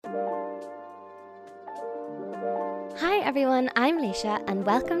everyone, I'm Leisha and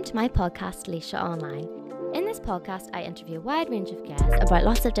welcome to my podcast Laoise Online. In this podcast I interview a wide range of guests about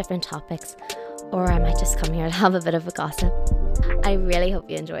lots of different topics, or I might just come here and have a bit of a gossip. I really hope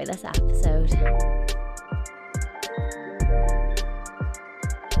you enjoy this episode.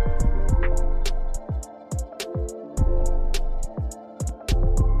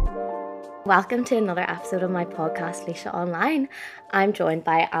 Welcome to another episode of my podcast Laoise Online. I'm joined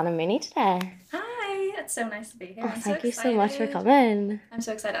by Mooney today. It's so nice to be here. Thank you so much for coming. I'm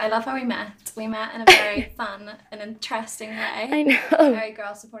so excited. I love how we met. We met in a very fun and interesting way. I know. Very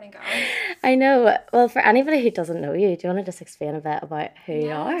girl supporting girls. I know. Well, for anybody who doesn't know you, do you want to just explain a bit about who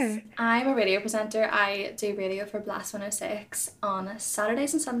you are? I'm a radio presenter. I do radio for Blast 106 on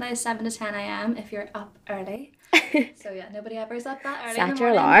Saturdays and Sundays, 7 to 10 a.m. if you're up early. So yeah, nobody ever is up that early. Set your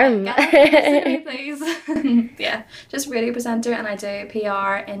alarm. Get up early, please. Yeah, just radio presenter, and I do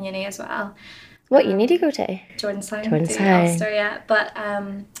PR in uni as well. What uni do you go to? Jordanstown. Ulster, yeah. But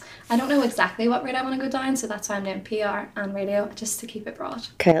I don't know exactly what route I want to go down, so that's why I'm doing PR and radio, just to keep it broad.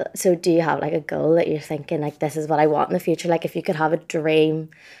 Cool. So do you have like a goal that you're thinking, like, this is what I want in the future? Like, if you could have a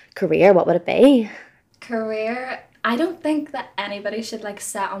dream career, what would it be? Career? I don't think that anybody should like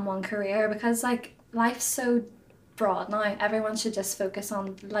set on one career, because like life's so broad now. Everyone should just focus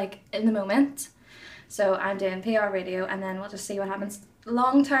on like in the moment. So I'm doing PR, radio, and then we'll just see what happens.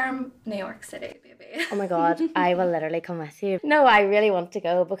 Long term, New York City, baby. Oh my God, I will literally come with you. No, I really want to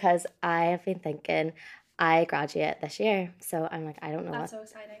go because I have been thinking I graduate this year. So I'm like, I don't know. That's so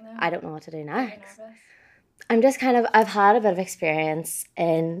exciting though. I don't know what to do next. Nervous. I'm just kind of, I've had a bit of experience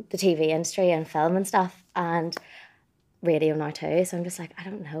in the TV industry and film and stuff and radio now too. So I'm just like, I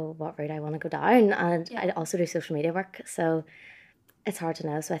don't know what route I want to go down. And I also do social media work. So it's hard to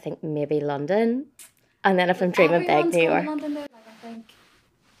know. So I think maybe London. And then if I'm dreaming big, New York. London, though. Like, I think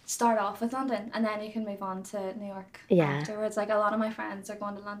start off with London and then you can move on to New York afterwards. Like, a lot of my friends are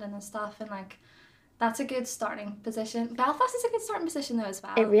going to London and stuff, and like that's a good starting position. Belfast is a good starting position though as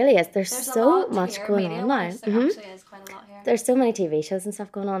well. It really is. There's so much going on now. There actually is quite a lot here. There's so many TV shows and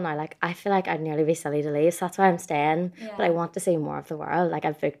stuff going on now. Like, I feel like I'd nearly be silly to leave, so that's why I'm staying. Yeah. But I want to see more of the world. Like,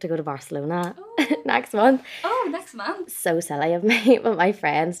 I've booked to go to Barcelona next month. Oh, next month. So silly of me, but my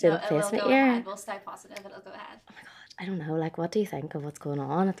friends doing the placement year. Ahead. We'll stay positive. It'll go ahead. Oh my God. I don't know, like, what do you think of what's going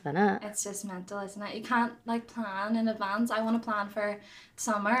on at the minute? It's just mental, isn't it? You can't, like, plan in advance. I want to plan for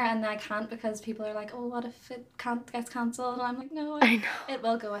summer, and I can't because people are like, oh, what if it gets cancelled? And I'm like, no, I know. It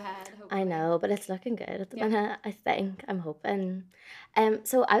will go ahead, hopefully. I know, but it's looking good at the minute, I think. I'm hoping.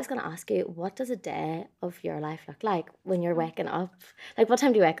 So I was going to ask you, what does a day of your life look like when you're waking up? Like, what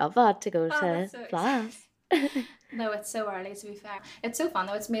time do you wake up at to go to class? No, it's so early, to be fair. It's so fun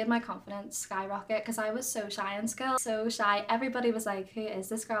though. It's made my confidence skyrocket because I was so shy in school. So shy. Everybody was like, who is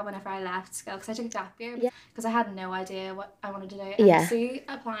this girl, whenever I left school? Because I took a gap year because I had no idea what I wanted to do. And see,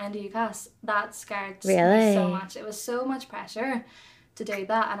 applying to UCAS, that scared me so much. It was so much pressure to do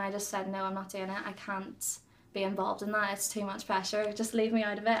that, and I just said, no, I'm not doing it. I can't be involved in that. It's too much pressure. Just leave me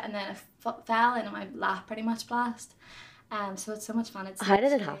out of it. And then it fell into my lap pretty much blast. So it's so much fun. How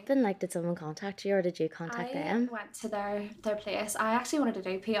did it happen? Like, did someone contact you or did you contact them? I went to their place. I actually wanted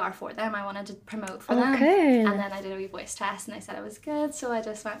to do PR for them. I wanted to promote for them. Cool. And then I did a wee voice test and they said it was good. So I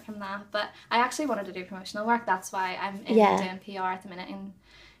just went from that. But I actually wanted to do promotional work. That's why I'm doing PR at the minute in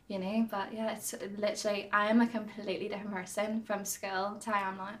uni. But yeah, it's literally, I am a completely different person from school to I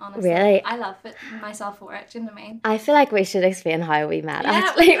am now, honestly. Really? I love it, myself for it, do you know what I mean? I feel like we should explain how we met,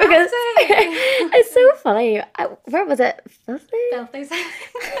 actually, because it's so funny. Where was it? Filthy?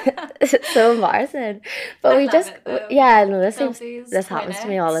 It's so embarrassing. But we just, this happens to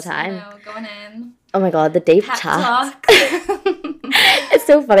me all the time. You know, going in. Oh my God, the deep chat. It's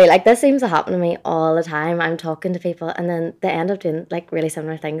so funny. Like, this seems to happen to me all the time. I'm talking to people and then they end up doing like really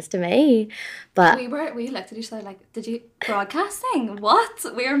similar things to me. But we looked at each other like, did you broadcasting? What?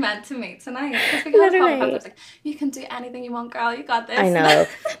 We were meant to meet tonight. Because I was like, you can do anything you want, girl. You got this. I know.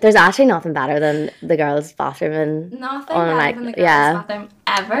 There's actually nothing better than the girls' bathroom and nothing better than the girls' bathroom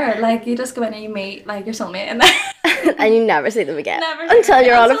ever. Like, you just go in and you meet like your soulmate in there. And you never see them again until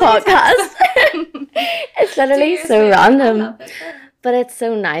you're on a podcast. It's literally so random. But it's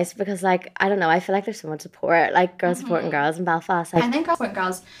so nice because, like, I don't know, I feel like there's so much support, like girls supporting girls in Belfast. Like, I think girls supporting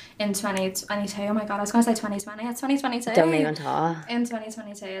girls in 2022, oh my God, I was going to say 2020, it's 2022. Don't even talk. In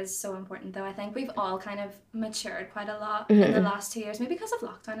 2022 is so important though. I think we've all kind of matured quite a lot in the last 2 years, maybe because of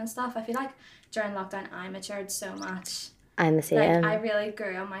lockdown and stuff. I feel like during lockdown I matured so much. I'm the same. Like, I really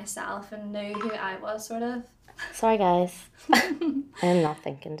grew on myself and knew who I was, sort of. Sorry guys. I'm not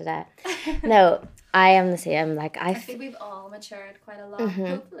thinking today. No, I am the same. Like, I think we've all matured quite a lot,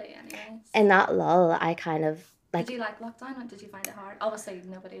 hopefully anyways. In that lull, I kind of like, did you like lockdown, or did you find it hard? Obviously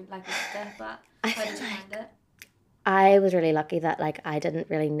nobody liked it, but how did you find it? I was really lucky that like I didn't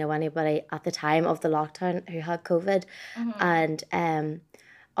really know anybody at the time of the lockdown who had COVID, and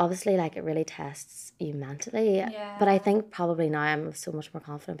obviously like it really tests you mentally. Yeah. But I think probably now I'm a so much more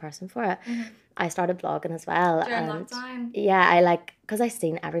confident person for it. I started blogging as well, During and lockdown. yeah, I like because I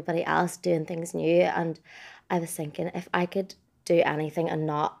seen everybody else doing things new, and I was thinking if I could do anything and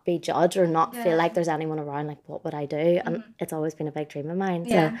not be judged or not feel like there's anyone around, like what would I do? And it's always been a big dream of mine.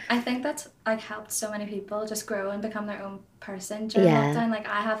 Yeah, So I think that's like helped so many people just grow and become their own person during lockdown. Like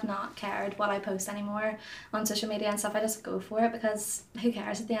I have not cared what I post anymore on social media and stuff. I just go for it because who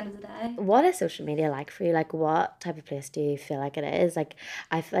cares at the end of the day? what is social media like for you? Like what type of place do you feel like it is? Like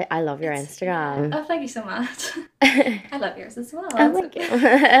I feel like I love your Instagram. Oh, thank you so much. I love yours as well. Oh, thank you.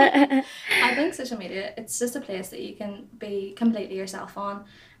 I think social media, it's just a place that you can be completely yourself on.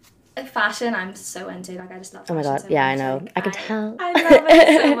 Fashion, I'm so into. Like I just love fashion. Oh my god, so yeah, I much. know. Like, I can tell. I love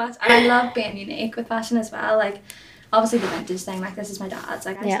it so much. And I love being unique with fashion as well. Like obviously the vintage thing, like this is my dad's.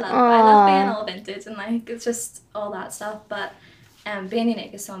 Like I love being all vintage and like it's just all that stuff. But being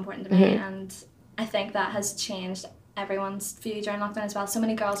unique is so important to me, and I think that has changed everyone's view during lockdown as well. So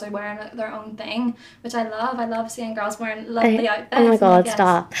many girls are wearing their own thing, which I love. I love seeing girls wearing lovely outfits. Oh my god, like,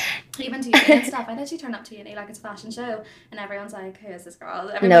 stop. Even to uni and stuff. I literally turn up to uni like it's a fashion show and everyone's like, who is this girl?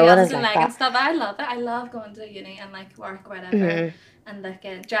 Everybody else is in like and stuff. I love it. I love going to uni and like work or whatever and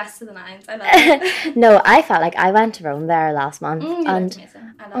looking dressed to the nines. I love it. No, I felt like I went to Rome there last month. And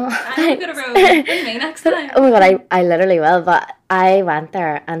amazing. I love it. I'm going to Rome with me next time. Oh my god, I literally will, but I went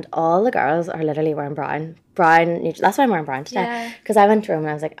there and all the girls are literally wearing brown. That's why I'm wearing brown today, because I went to Rome and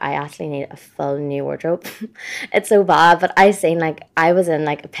I was like, I actually need a full new wardrobe. It's so bad, but I seen like I was in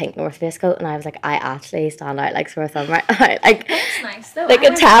like a pink North Face coat and I was like, I actually stand out like sore thumb right now. Like that's nice though. They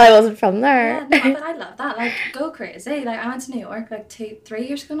could tell I wasn't from there. Yeah, no, but I love that. Like go crazy. Like I went to New York like 2-3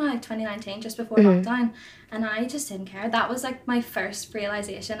 years ago now, like 2019, just before lockdown, and I just didn't care. That was like my first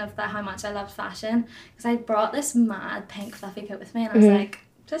realization of how much I loved fashion, because I brought this mad pink fluffy coat with me and I was like,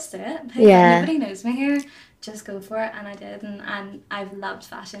 just do it. Like, nobody knows me here. Just go for it, and I did, and I've loved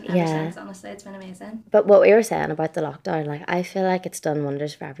fashion ever since. Honestly, it's been amazing. But what we were saying about the lockdown, like I feel like it's done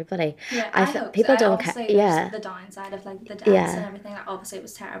wonders for everybody. Yeah, I feel people don't care. Yeah, the downside of like the deaths and everything. Like, obviously, it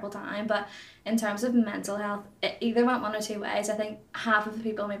was a terrible time, but in terms of mental health, it either went one or two ways. I think half of the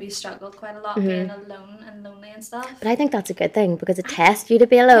people maybe struggled quite a lot being alone and lonely and stuff. But I think that's a good thing because it tests you to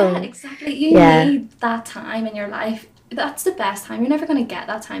be alone. Yeah, exactly. You need that time in your life. That's the best time. You're never going to get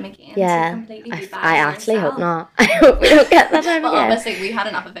that time again. Yeah. To completely be I actually hope not. I hope we don't get that time well, again. Obviously, we had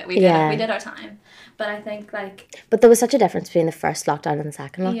enough of it. We did our time. But I think, like... But there was such a difference between the first lockdown and the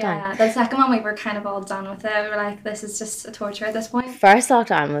second lockdown. Yeah, the second one, we were kind of all done with it. We were like, this is just a torture at this point. First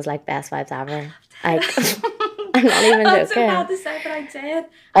lockdown was, like, best vibes ever. Like... I'm not even joking. That's so bad to say, but I did.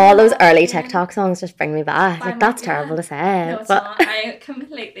 All those early TikTok songs just bring me back. Like, that's terrible to say. No, it's not. I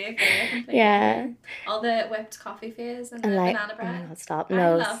completely agree. Yeah. All the whipped coffee phase and the banana bread. Oh my God, stop.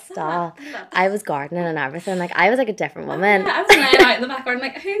 No, stop. That. I was gardening and everything. Like, I was like a different woman. Yeah, I was laying out in the back garden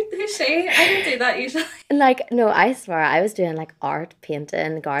like, who's she? I don't do that usually. Like, no, I swear, I was doing like art,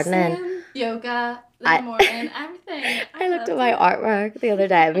 painting, gardening. Same. Yoga. In the morning, everything. I looked at my artwork the other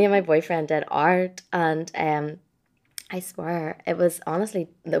day. Me and my boyfriend did art, and I swear it was honestly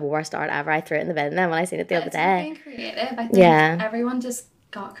the worst art ever. I threw it in the bin then when I seen it the other day. Being creative, I think everyone just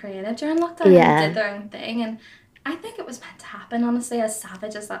got creative during lockdown and did their own thing, and I think it was meant to happen. Honestly, as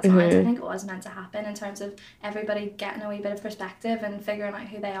savage as that sounds, I think it was meant to happen in terms of everybody getting a wee bit of perspective and figuring out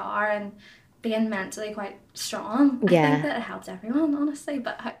who they are and being mentally quite strong. I think that it helped everyone, honestly.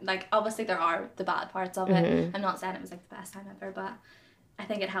 But like, obviously there are the bad parts of it. I'm not saying it was like the best time ever, but I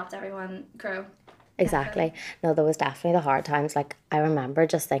think it helped everyone grow. Exactly. No, there was definitely the hard times. Like, I remember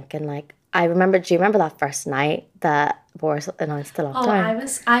just thinking, like, do you remember that first night that Boris announced the lockdown?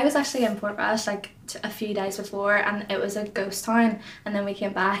 Oh, I was actually in Portrush like a few days before, and it was a ghost town, and then we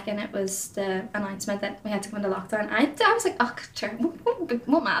came back and it was the announcement that we had to go into lockdown. I was like, oh, sure,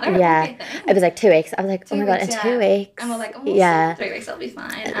 won't matter. Yeah, it was like 2 weeks. I was like, oh my God, in 2 weeks. And we're like, oh, 3 weeks, I'll be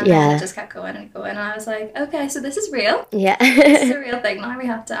fine. And then it just kept going and going, and I was like, okay, so this is real. Yeah. This is a real thing. Now we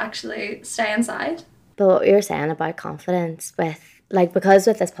have to actually stay inside. But what you were saying about confidence because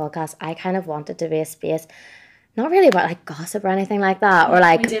with this podcast, I kind of wanted to be a space, not really about like gossip or anything like that, or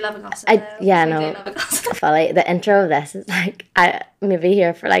like... We do love a gossip. We do love a gossip. Fully, the intro of this is like, I maybe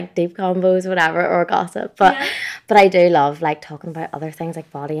here for like deep combos, whatever, or gossip, but I do love like talking about other things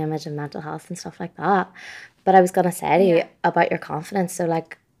like body image and mental health and stuff like that. But I was going to say to you about your confidence, so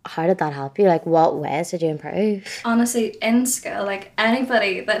like, how did that help you? Like, what ways did you improve? Honestly, in school, like,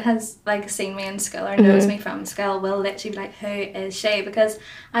 anybody that has, like, seen me in school or knows me from school will literally be like, who is she? Because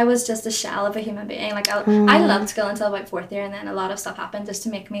I was just a shell of a human being. Like, I loved school until about 4th year, and then a lot of stuff happened just to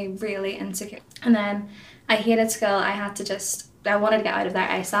make me really insecure. And then I hated school. I wanted to get out of there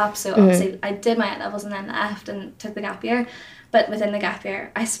ASAP, so obviously I did my A-levels and then left and took the gap year. But within the gap year,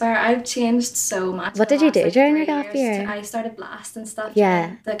 I swear I've changed so much. What did you do during your gap year? I started blast and stuff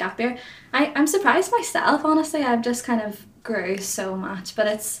during the gap year. I'm surprised myself, honestly. I've just kind of grew so much, but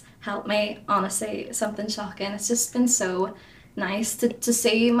it's helped me, honestly, something shocking. It's just been so nice to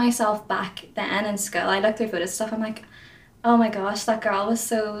see myself back then in school. I look through photos and stuff, I'm like, oh my gosh, that girl was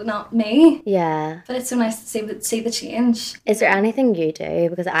so not me. Yeah. But it's so nice to see the change. Is there anything you do?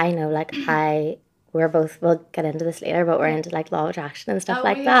 Because I know, like, we'll get into this later, but we're into, like, law of attraction and stuff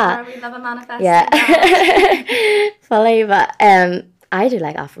like that. We love a manifesting. Yeah. Funny, but I do,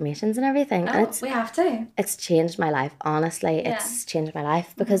 like, affirmations and everything. Oh, and we have to. It's changed my life, honestly. It's changed my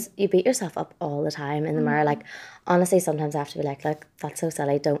life because you beat yourself up all the time in the mirror. Like, honestly, sometimes I have to be like, look, that's so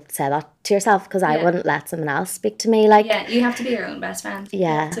silly. Don't say that to yourself, because I wouldn't let someone else speak to me. Like, yeah, you have to be your own best friend. Yeah.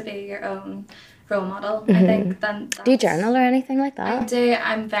 You have to be your own role model. I think do you journal or anything like that? I do.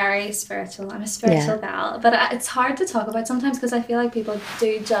 I'm very spiritual. I'm a spiritual gal, but it's hard to talk about sometimes because I feel like people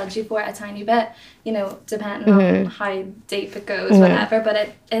do judge you for it a tiny bit, you know, depending on how deep it goes, whatever.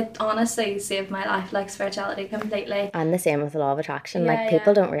 But it honestly saved my life, like, spirituality completely. And the same with the law of attraction. Like,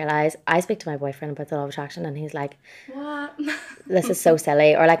 people don't realise. I speak to my boyfriend about the law of attraction and he's like, what? This is so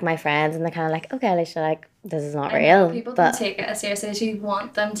silly. Or, like, my friends, and they're kind of like, okay, Alicia, like, this is not real. People don't take it as seriously as you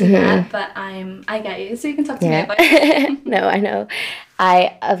want them to get, but I get you, so you can talk to me about it. No, I know.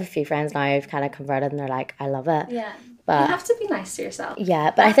 I have a few friends now who've kind of converted and they're like, I love it. Yeah. But you have to be nice to yourself.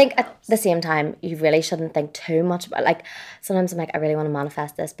 Yeah, but I think at the same time, you really shouldn't think too much about, like, sometimes I'm like, I really want to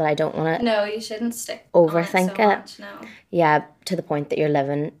manifest this, but I don't want to. No, you shouldn't overthink it. Much, no. Yeah, to the point that you're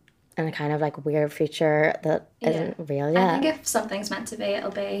living in a kind of, like, weird future that isn't real yet. I think if something's meant to be, it'll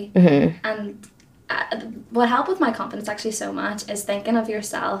be. And what helped with my confidence actually so much is thinking of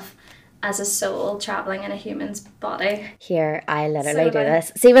yourself as a soul traveling in a human's body. Here, I literally do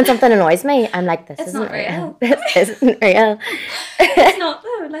this. See, when something annoys me, I'm like, this isn't real. This isn't real. It's not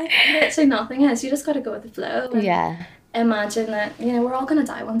though. Like, literally nothing is. You just got to go with the flow. Yeah. Imagine that, you know, we're all going to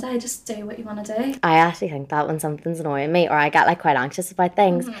die one day. Just do what you want to do. I actually think that when something's annoying me, or I get, like, quite anxious about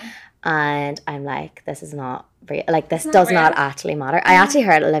things, and I'm like, this is not real. Like, this does not actually matter. I actually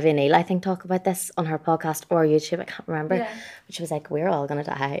heard Olivia Neal, I think, talk about this on her podcast or YouTube, I can't remember. Yeah. But she was like, we're all going to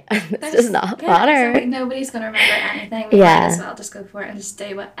die. And this does not matter. So nobody's going to remember anything. You might as well just go for it and just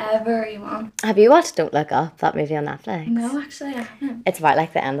do whatever you want. Have you watched Don't Look Up, that movie on Netflix? No, actually, I haven't. It's about,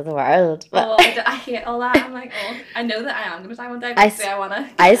 like, the end of the world. But I hate all that. I'm like, oh, I know that I am going to die one day, but I want to.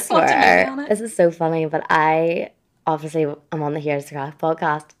 I swear, this is so funny, but obviously, I'm on the Here's the Crack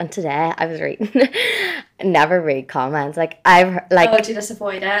podcast, and today I was reading. Never read comments. Like, oh, did you just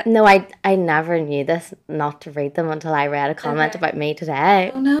avoid it? No, I never knew this, not to read them until I read a comment about me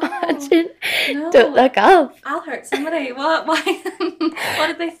today. Oh no! No. Don't look up. I'll hurt somebody. What? Why? What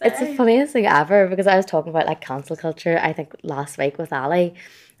did they say? It's the funniest thing ever, because I was talking about, like, cancel culture, I think last week with Ali.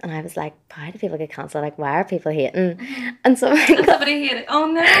 And I was like, why do people get cancelled? Like, why are people hating? And somebody hated. Oh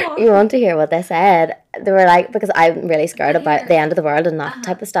no! You want to hear what they said? They were like, because I'm really scared about the end of the world and that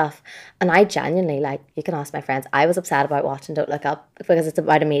type of stuff. And I genuinely, like, you can ask my friends, I was upset about watching Don't Look Up because it's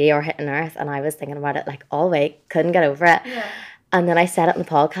about a meteor hitting Earth, and I was thinking about it, like, all week, couldn't get over it. Yeah. And then I said it in the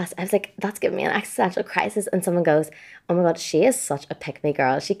podcast. I was like, that's giving me an existential crisis. And someone goes, oh my God, she is such a pick-me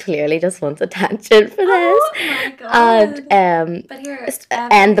girl. She clearly just wants attention for this. Oh my God. And but here,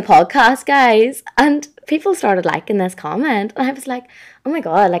 end the podcast, guys. And people started liking this comment. And I was like, oh my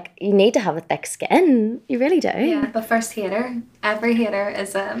God, like, you need to have a thick skin. You really do. Yeah, but first hater. Every hater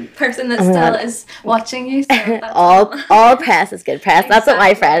is a person that still is watching you. So that's all press is good press. Exactly, that's what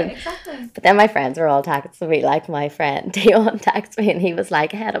my friend. Exactly. But then my friends were all texting me, like my friend Dion texted me, and he was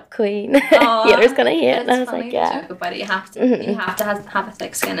like, head up queen. Haters gonna hate. And I was like, yeah. Joke about it. You have to have a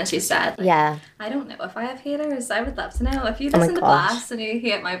thick skin, as you said. Like, yeah. I don't know if I have haters. I would love to know. If you listen to Blast and you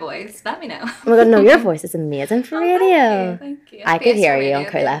hate my voice, let me know. Oh my God, no, your voice is amazing for radio. Thank you. I could hear you on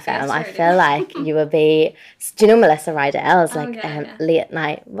Cool FM. I feel like you would be. Do you know Melissa Rydell's late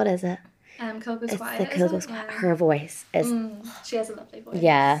night? What is it? Cool Goes Quiet. It's the Cool Goes Quiet. Her voice is. She has a lovely voice.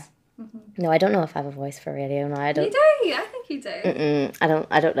 Yeah. No, I don't know if I have a voice for radio. No, I don't. You do. I think you do. I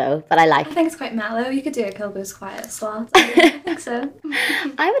don't know, but I like. I think it's quite mellow. You could do a Cool Goes Quiet slot. I think so.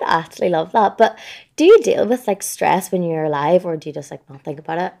 I would actually love that. But Do you deal with like stress when you're live, or do you just like not think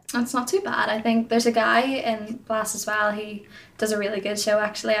about it? It's not too bad. I think there's a guy in Blast as well. He does a really good show,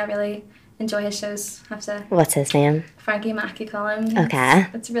 actually. I really enjoy his shows. I have to. What's his name? Frankie Mackey call him. Okay.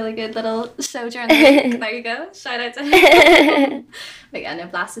 It's a really good little show during the week. There you go. Shout out to him. But yeah, no,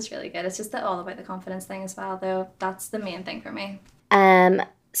 Blast is really good. It's just all about the confidence thing as well, though. That's the main thing for me.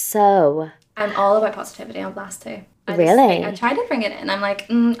 So I'm all about positivity on Blast too. Really? I try to bring it in. I'm like,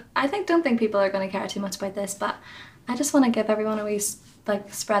 don't think people are going to care too much about this, but I just want to give everyone a wee,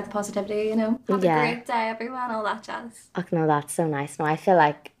 like, spread the positivity, you know? Have a great day, everyone, all that jazz. Oh, no, that's so nice. No, I feel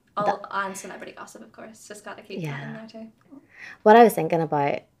like... And celebrity gossip, of course. Just got to keep that in there too. What I was thinking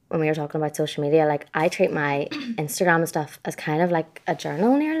about when we were talking about social media, like, I treat my Instagram and stuff as kind of like a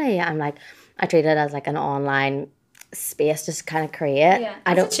journal nearly. I treat it as like an online space just kind of create. Yeah,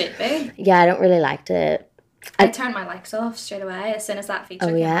 it should be. Yeah, I don't really like to... I turned my likes off straight away as soon as that feature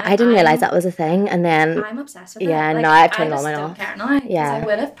came out. I didn't realise that was a thing, and then... I'm obsessed with it. Yeah, like, now I've turned all mine off. I just don't care now. Yeah. I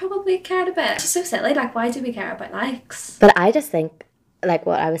would have probably cared a bit. It's just so silly, like, why do we care about likes? But I just think, like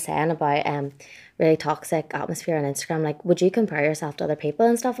what I was saying about really toxic atmosphere on Instagram, like, would you compare yourself to other people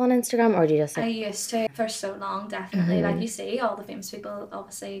and stuff on Instagram, or do you just... Like... I used to, for so long, definitely. Like, you see all the famous people,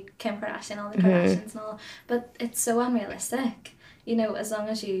 obviously, Kim Kardashian, all the Kardashians and all, but it's so unrealistic. You know, as long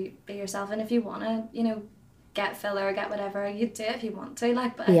as you be yourself, and if you want to, you know, get filler or get whatever, you do it if you want to,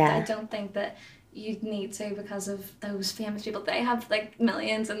 like, but I don't think that you need to because of those famous people. They have like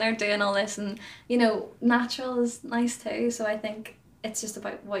millions and they're doing all this, and you know, natural is nice too. So I think it's just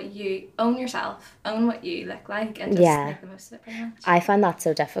about what you own yourself, own what you look like, and just make the most of it pretty much. I find that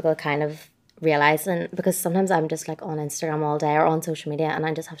so difficult, kind of realizing, because sometimes I'm just like on Instagram all day or on social media, and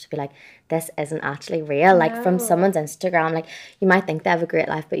I just have to be like, this isn't actually real. Like, from someone's Instagram, like, you might think they have a great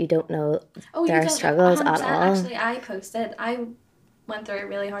life, but you don't know their struggles at all. Actually, I went through a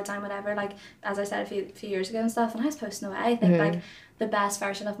really hard time, whatever, like, as I said a few years ago and stuff, and I was posting away, I think, like, the best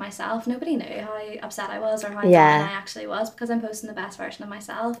version of myself. Nobody knew how upset I was or how down I actually was, because I'm posting the best version of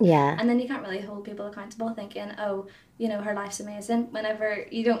myself. Yeah. And then you can't really hold people accountable thinking, oh, you know, her life's amazing, whenever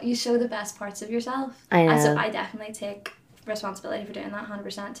you show the best parts of yourself. I know. And so I definitely take responsibility for doing that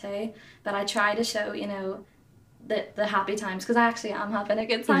 100% too. But I try to show, you know, the happy times, because I actually am having a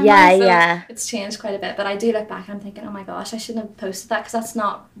good time now, so it's changed quite a bit, but I do look back and I'm thinking, oh my gosh, I shouldn't have posted that, because that's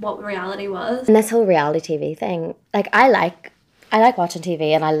not what reality was. And this whole reality TV thing, like, I like watching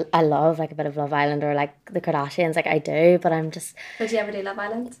TV, and I love like a bit of Love Island or like the Kardashians, like I do, but I'm just... Would you ever do Love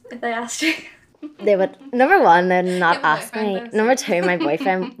Island if they asked you? They would, number one, they'd not ask me. Number two, my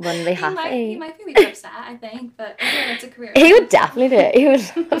boyfriend wouldn't be happy. He might be upset, I think, but it's a career. He would definitely do it. He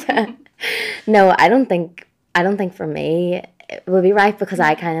would love it. No, I don't think for me it would be right, because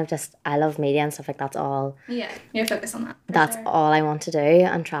I kind of just, I love media and stuff, like that's all. Yeah, you're focused on that. That's all I want to do,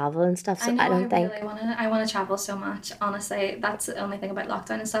 and travel and stuff. So I don't think. I want to travel so much. Honestly, that's the only thing about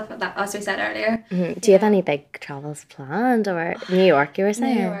lockdown and stuff. That, as we said earlier. Mm-hmm. Do you have any big travels planned, or New York? You were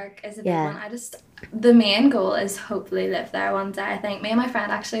saying. New York is a big one. The main goal is hopefully live there one day. I think me and my friend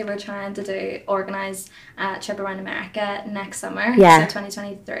actually were trying to organise a trip around America next summer. Yeah. So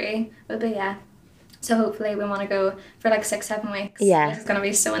 2023 would be So hopefully we want to go for like 6-7 weeks. Yeah. This is going to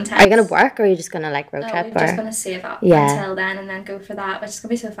be so intense. Are you going to work, or are you just going to like road trip? We're just going to save up until then and then go for that, which is going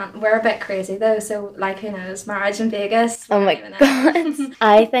to be so fun. We're a bit crazy though, so like, who knows, marriage in Vegas. Oh my God.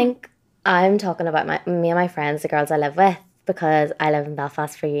 I think I'm talking about me and my friends, the girls I live with, because I live in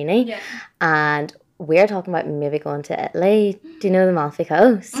Belfast for uni. Yeah. And we're talking about maybe going to Italy. Do you know the Amalfi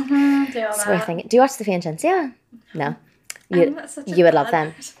Coast? Mm-hmm, do all so that. we're thinking, do you watch the Fiancenzia? No. You would love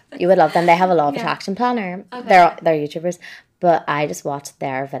them. You would love them. They have a law of attraction planner. Okay. They're YouTubers, but I just watched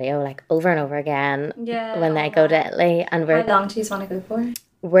their video like over and over again when they go to Italy. And how long do you want to go for?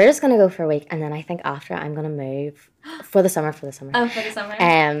 We're just gonna go for a week, and then I think after I'm gonna move for the summer. Oh, for the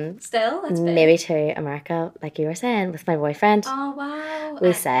summer. Still, that's big. Maybe to America, like you were saying, with my boyfriend. Oh wow.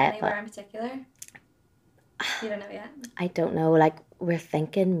 We say it, anywhere in particular? You don't know yet. I don't know. Like, we're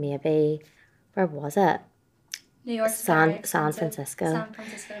thinking maybe, where was it? New York. San Francisco. San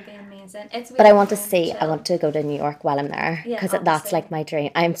Francisco would be amazing. But I want to go to New York while I'm there, because that's like my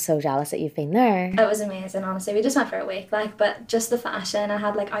dream. I'm so jealous that you've been there. It was amazing, honestly. We just went for a week, like, but just the fashion. I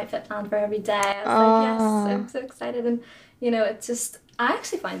had like outfit planned for every day. I was like, yes, I'm so excited, and you know, it's just. I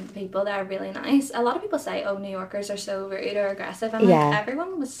actually find the people there really nice. A lot of people say, oh, New Yorkers are so rude or aggressive. I'm like,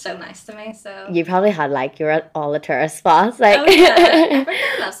 everyone was so nice to me. So you probably had like, you were at all the tourist spots. Like,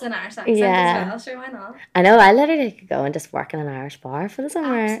 everyone loves an Irish accent as well. Sure, why not? I know, I literally could go and just work in an Irish bar for the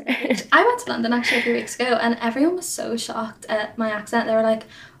summer. Absolutely. I went to London actually a few weeks ago, and everyone was so shocked at my accent. They were like,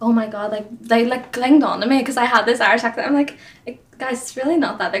 oh my God, like they like clinged on to me because I had this Irish accent. I'm like Guys, it's really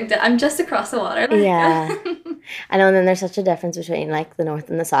not that big. I'm just across the water. Like. Yeah. I know, and then there's such a difference between like the north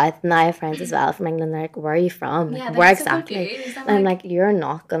and the south. And I have friends as well from England. They're like, "Where are you from? Yeah, Where exactly?" So and I'm like, "You're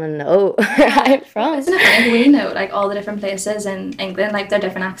not gonna know where I'm from." Well, isn't it funny? We know like all the different places in England, like their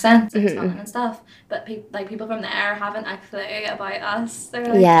different accents and Scotland and stuff. But people from there haven't a clue about us. They're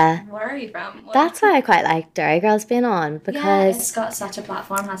like, "Where are you from?" That's why I quite like Derry Girls being on, because it's got such a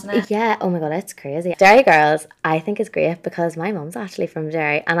platform, hasn't it? Yeah. Oh my god, it's crazy. Derry Girls, I think is great because my mum's actually from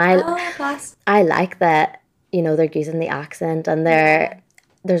Derry, and I like that. You know, they're using the accent, and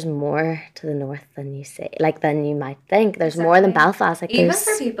there's more to the north than you say, like than you might think. There's more than Belfast. Like even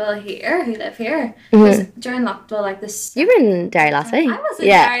for people here who live here, because during lockdown, like this. You were in Derry last week. I was in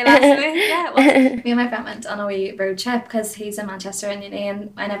Derry last week. Yeah, well, me and my friend went on a wee road trip because he's in Manchester in uni,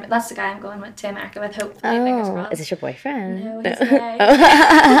 and that's the guy I'm going to America with. Hopefully, fingers crossed. Is this your boyfriend? No, he's gay.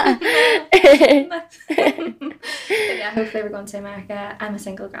 But yeah, hopefully we're going to America. I'm a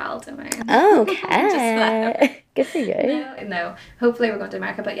single girl, don't worry. Okay. Good for you. No. Hopefully we're going to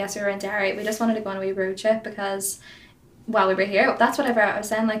America. But yes, we were in Derry. We just wanted to go on a wee road trip because while we were here, that's whatever I was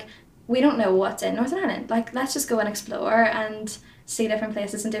saying. Like, we don't know what's in Northern Ireland. Like, let's just go and explore and see different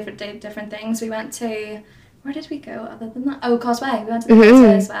places and different things. We went to, where did we go other than that? Oh, Causeway. We went to the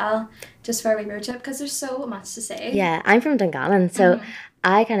Causeway as well, just for a wee road trip because there's so much to see. Yeah, I'm from Dungannon, so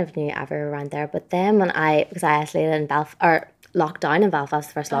I kind of knew everywhere around there. But then because I isolated in lockdown in Belfast,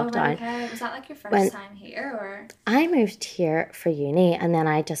 the first lockdown. Right, okay. Was that like your first time here, or? I moved here for uni, and then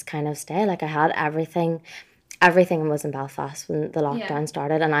I just kind of stayed. Like, I had everything was in Belfast when the lockdown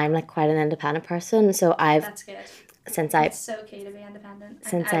started, and I'm like quite an independent person, so That's good. It's so key to be independent.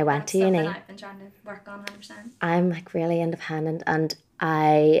 Since I went to uni, I've been trying to work on 100%. I'm like really independent, and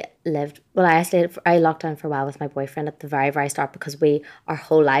I locked down for a while with my boyfriend at the very, very start because our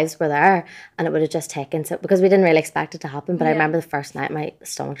whole lives were there, and it would have just taken because we didn't really expect it to happen. But I remember the first night my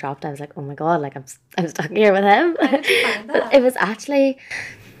stomach dropped. I was like, oh my god, like I'm stuck here with him. How did you find that? But it was actually.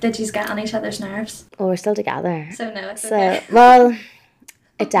 Did you get on each other's nerves? Well, we're still together. So no, it's okay. Well,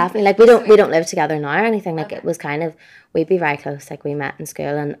 it definitely, like, we don't live together now or anything. Like, it was kind of, we'd be very close. Like, we met in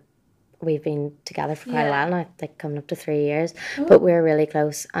school, and we've been together for quite a while now, like coming up to 3 years. But we're really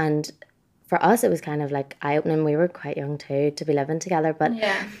close, and for us it was kind of like eye-opening. We were quite young too to be living together, but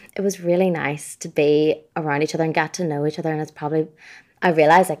it was really nice to be around each other and get to know each other. And it's probably, I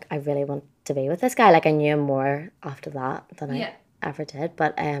realised like I really want to be with this guy. Like, I knew him more after that than I ever did,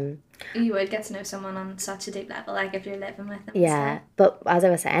 but you would get to know someone on such a deep level, like if you're living with them. Yeah, but as I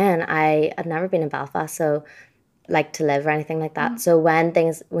was saying, I had never been in Belfast, so like to live or anything like that. So when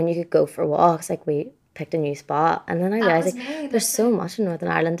you could go for walks, like we picked a new spot, and then I realised like there's so much in Northern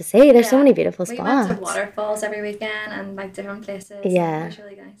Ireland to see. There's so many beautiful spots. We went to waterfalls every weekend and like different places. Yeah, it was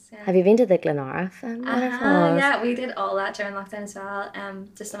really nice. Yeah. Have you been to the Glenara waterfalls? Yeah, we did all that during lockdown as well.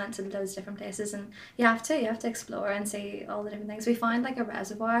 Just went to loads of different places, and you have to explore and see all the different things. We found like a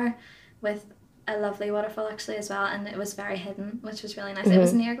reservoir with a lovely waterfall actually as well, and it was very hidden, which was really nice. It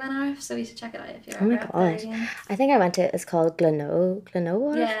was near Glenara, so you should check it out if you're ever up there again. I think I went to, it's called Gleno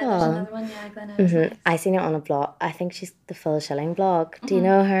waterfall. Yeah, there's another one, Gleno. Nice. I seen it on a blog. I think she's the Full Shilling blog. Do you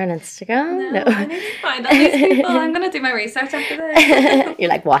know her on Instagram? No. I need to find all these people. I'm gonna do my research after this. You're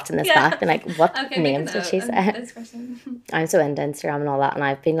like watching this back and like, what names did she say? This person. I'm so into Instagram and all that, and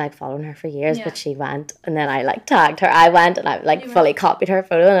I've been like following her for years, but she went, and then I like tagged her. I went and I like fully copied her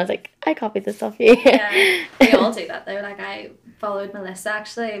photo, and I was like, I copied this off you. Yeah, we all do that though. Like, I followed Melissa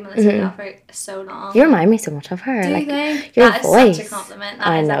actually. Melissa did that for so long. You remind me so much of her. Do like, you think? Your that voice. Is such a compliment.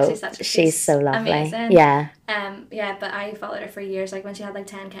 I know. She's so lovely. Amazing. Yeah. Yeah, but I followed her for years. Like when she had like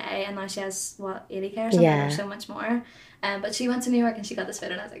 10k, and now she has 80k or something, or so much more. But she went to New York and she got this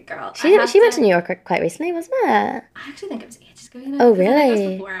photo, and I was like, girl. She went to New York quite recently, wasn't it? I actually think it was ages ago. You know. Oh really? It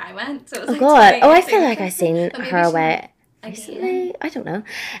was before I went. So it was oh like god. Oh, I feel like I seen her away. Recently, I don't know.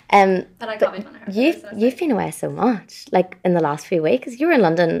 But I copied one of her. You've been away so much, like in the last few weeks. You were in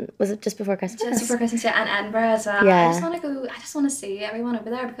London. Was it just before Christmas? Just before Christmas, yeah, and Edinburgh as well. Yeah. I just want to go. I just want to see everyone over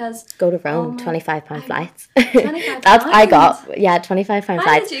there because go to Rome. £25 flights. £25. That's I got. Yeah, £25 flights.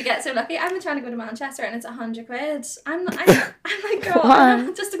 How did you get so lucky? I've been trying to go to Manchester and it's £100. I'm like,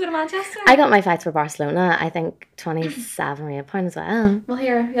 girl, just to go to Manchester. I got my flights for Barcelona. I think £27 as well. Well,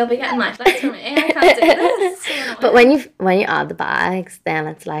 here you'll be getting my flights for me. I can't do this. But when you add the bags, then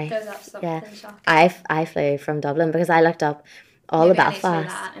it's like goes up so I flew from Dublin because I looked up all the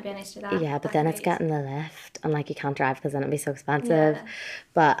Belfast. Maybe I need to do that. Yeah, but then it's getting the lift, and like you can't drive because then it'd be so expensive. Yeah.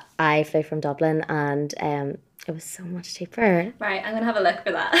 But I flew from Dublin, and it was so much cheaper. Right, I'm gonna have a look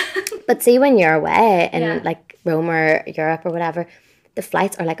for that. But see, when you're away in like Rome or Europe or whatever, the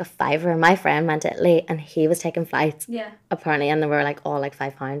flights are like a fiver. My friend went to Italy and he was taking flights. Yeah. Apparently, and they were like all like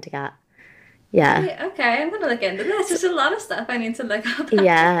 £5 to get. Yeah. Right, okay, I'm gonna look into this. There's a lot of stuff I need to look up.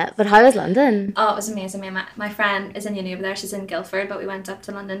 Yeah, but how was London? Oh, it was amazing. My friend is in uni over there. She's in Guildford, but we went up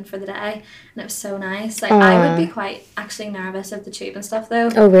to London for the day, and it was so nice. Like, I would be quite actually nervous of the tube and stuff, though.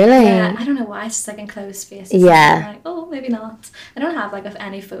 Oh, really? Yeah, I don't know why. It's just like enclosed spaces. Yeah. I'm like, oh, maybe not. I don't have like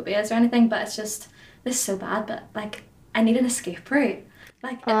any phobias or anything, but it's just, this is so bad. But like, I need an escape route.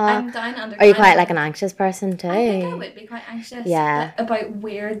 Like, I'm down under. Are you quite like an anxious person too? I think I would be quite anxious. Yeah. About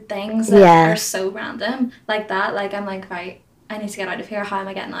weird things that are so random like that. Like, I'm like, right, I need to get out of here. How am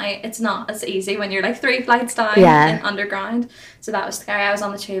I getting out? It's not as easy when you're like 3 flights down and underground. So that was scary. I was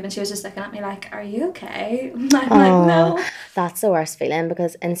on the tube and she was just looking at me like, are you okay? I'm like, no. That's the worst feeling,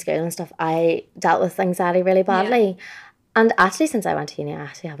 because in school and stuff I dealt with anxiety really badly. Yeah. And actually, since I went to uni, I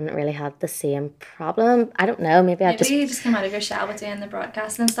actually haven't really had the same problem. I don't know. Maybe you just come out of your shell with doing the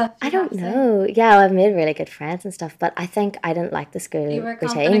broadcasting and stuff. I don't know. Yeah, I've made really good friends and stuff, but I think I didn't like the school routine. You were a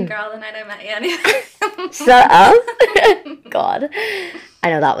confident girl the night I met you anyway. Shut up. God. I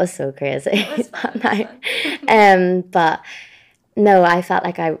know, that was so crazy. It was fun. But no, I felt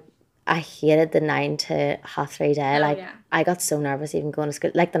like I hated the 9 to 3:30 day. I got so nervous even going to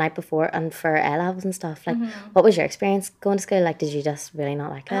school, like the night before and for A-levels and stuff. Like, what was your experience going to school? Like, did you just really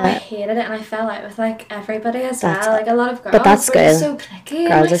not like it? I hated it, and I fell out with like everybody as well. Like, a lot of girls. But that's good. So cliquey.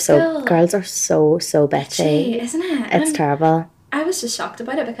 Girls are so bitchy, isn't it? It's terrible. I was just shocked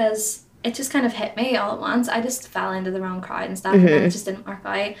about it because it just kind of hit me all at once. I just fell into the wrong crowd and stuff, and then it just didn't work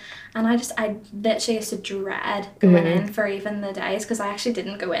out. And I literally used to dread going in for even the days, because I actually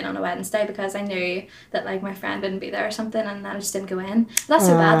didn't go in on a Wednesday because I knew that like my friend wouldn't be there or something, and then I just didn't go in. That's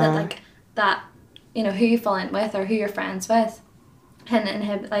so bad that like that, you know, who you fall in with or who you're friends with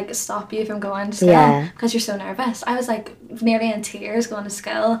can like stop you from going to school because you're so nervous. I was like nearly in tears going to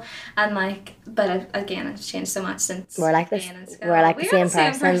school, and like, but again, it's changed so much since we're like this. We're like the same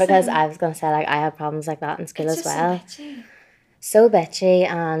person, because I was gonna say like I had problems like that in school as well. So bitchy,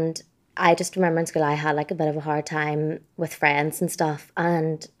 and I just remember in school I had like a bit of a hard time with friends and stuff,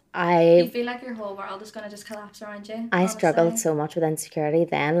 and you feel like your whole world is gonna just collapse around you. I struggled so much with insecurity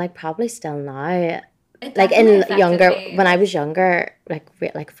then, like probably still now. Like when I was younger,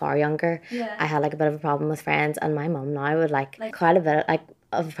 like far younger, I had like a bit of a problem with friends, and my mum now would like quite a bit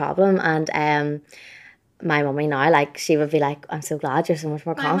of a problem, and my mummy now, like, she would be like, I'm so glad you're so much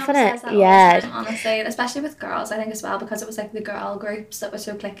more confident. Says that all the time, honestly, especially with girls, I think as well, because it was like the girl groups that were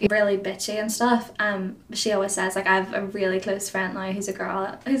so cliquey, really bitchy and stuff. She always says like, I have a really close friend now who's a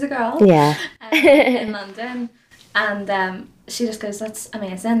girl in London. And she just goes, that's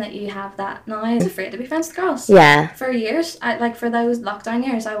amazing that you have that now. I was afraid to be friends with girls. Yeah. For years, for those lockdown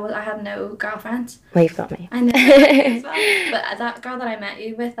years, I had no girlfriends. Well, you've got me. I know. As well. But that girl that I met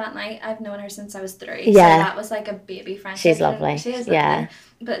you with that night, I've known her since I was 3. Yeah. So that was like a baby friendship. She's lovely. She is lovely. Yeah.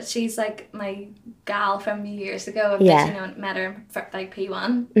 But she's like my gal from years ago. I've met her for like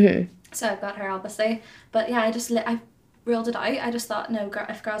P1. Mm-hmm. So I've got her obviously. But yeah, I ruled it out. I just thought, no,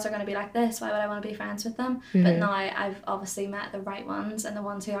 if girls are going to be like this, why would I want to be friends with them? But now I've obviously met the right ones, and the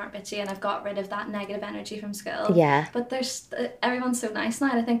ones who aren't bitchy, and I've got rid of that negative energy from school. Yeah. But everyone's so nice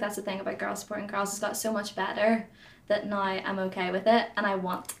now, and I think that's the thing about girls supporting girls. It's got so much better that now I'm okay with it, and I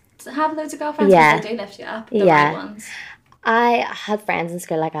want to have loads of girlfriends because they do lift you up, the right ones. I had friends in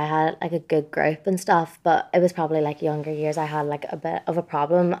school, like I had like a good group and stuff, but it was probably like younger years I had like a bit of a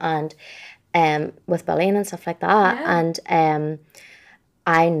problem, and with bullying and stuff like that. Yeah. And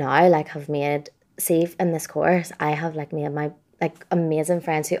I now like have made, see in this course, I have like made my like amazing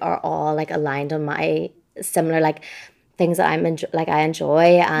friends who are all like aligned on my similar like things that I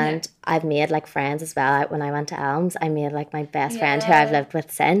enjoy, and I've made like friends as well. When I went to Elms, I made like my best friend who I've lived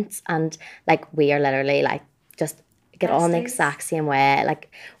with since, and like we are literally like just get on the exact same way.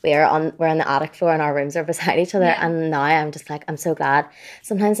 Like we're on the attic floor and our rooms are beside each other, and now I'm just like, I'm so glad.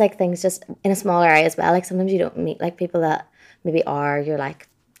 Sometimes like things just in a small area as well, like sometimes you don't meet like people that maybe you're like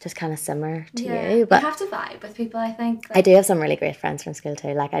just kind of similar to you, but you have to vibe with people, I think. Like, I do have some really great friends from school too.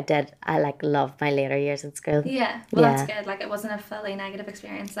 Like I like loved my later years in school. That's good. Like it wasn't a fully negative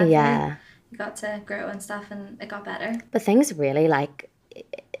experience. Definitely. You got to grow and stuff, and it got better. But things really like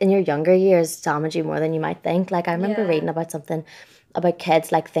in your younger years damage you more than you might think. Like I remember reading about something about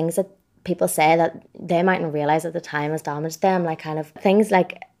kids, like things that people say that they mightn't realize at the time has damaged them, like kind of things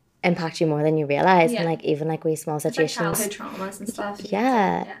like impact you more than you realize, and like even like wee small situations, like childhood traumas and stuff.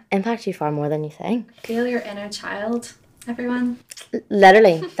 Impact you far more than you think. Feel your inner child, everyone.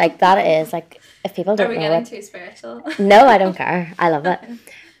 Literally, like that is like, if people don't know. Are we getting too spiritual? No, I don't care. I love it.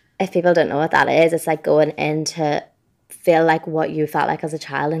 If people don't know what that is, it's like going into feel like what you felt like as a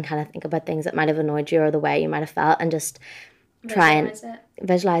child and kind of think about things that might have annoyed you or the way you might have felt, and just try and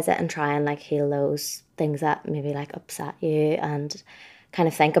visualize it and try and like heal those things that maybe like upset you, and kind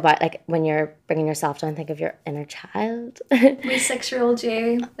of think about like when you're bringing yourself down, think of your inner child. My 6-year-old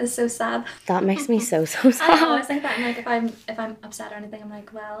you is so sad. That makes me so sad. I always think that, I'm like, if I'm upset or anything, I'm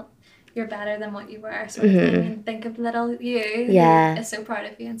like, well, you're better than what you were, sort of thing, and think of little you who is so proud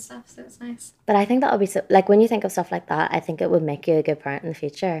of you and stuff, so it's nice. But I think that would be so, like, when you think of stuff like that, I think it would make you a good parent in the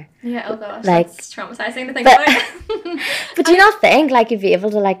future. Yeah, oh gosh, like, that's traumatizing to think about. But do you not think, like, you'd be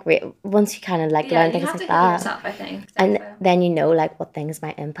able to, like, once you kind of, like, learn things like that. Yeah, you have to heal yourself, I think. And then you know, like, what things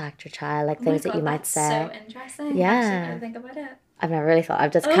might impact your child, like, things that you might say. That's so interesting. Yeah. Actually, I think about it. I've never really thought.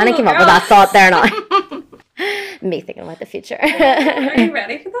 I've just kind of came up with that thought there now. Me thinking about the future. Are you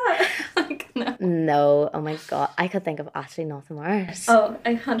ready for that? Like, no. No. Oh my God. I could think of actually nothing worse. Oh,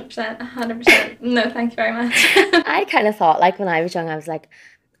 100%. No, thank you very much. I kind of thought, like, when I was young, I was like,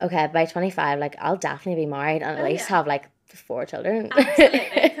 okay, by 25, like, I'll definitely be married and at least have, like, 4 children.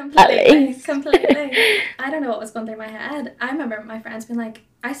 Absolutely. Completely. I don't know what was going through my head. I remember my friends being like,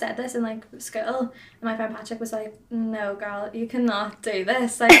 I said this in like school, and my friend Patrick was like, no girl, you cannot do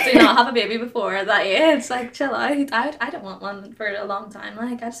this, like, do not have a baby before that age, like, chill out. I don't want one for a long time,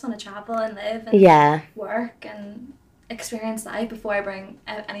 like, I just want to travel and live and work and experience life before I bring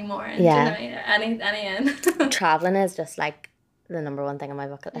any more in, any in. Traveling is just like the #1 thing on my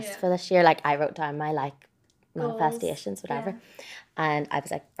bucket list for this year. Like, I wrote down my like manifestations, whatever, and I was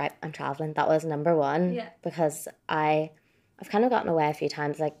like, right, I'm traveling. That was #1 because I've kind of gotten away a few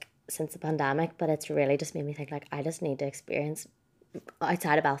times, like, since the pandemic, but it's really just made me think, like, I just need to experience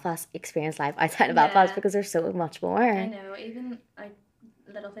outside of Belfast, experience life outside of Belfast, because there's so much more. I know, even, like,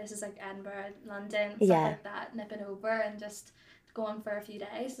 little places like Edinburgh, London, stuff like that, nipping over and just going for a few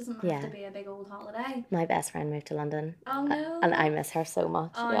days doesn't have to be a big old holiday. My best friend moved to London. Oh no. And I miss her so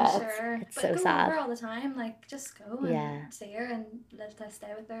much. Oh, I'm sure. It's so sad. Go over all the time, like, just go and see her and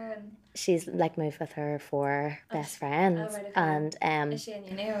stay with her. And she's like moved with her 4 best friends. Right, and is she in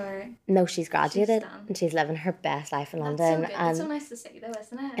uni or? No, she's graduated and she's living her best life in London. That's so good. It's so nice to see though,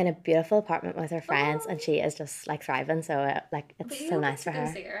 isn't it? In a beautiful apartment with her friends, and she is just like thriving, so like it's so nice for her.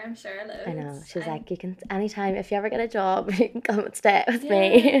 See her, I'm sure. Loads. I know. She's like, you can anytime, if you ever get a job, you can come and stay with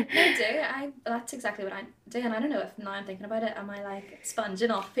me. No, that's exactly what I do, and I don't know if now I'm thinking about it, am I like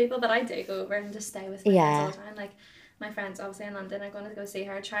sponging off people, but I do go over and just stay with my friends all the time. Like, my friends obviously in London, I'm going to go see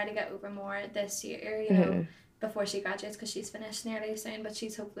her, try to get over more this year, you know, before she graduates, because she's finished nearly soon, but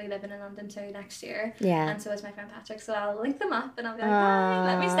she's hopefully living in London too next year. And so is my friend Patrick, so I'll link them up and I'll be like, hi,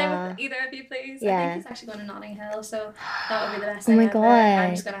 let me stay with either of you please. I think he's actually going to Notting Hill, so that would be the best thing ever.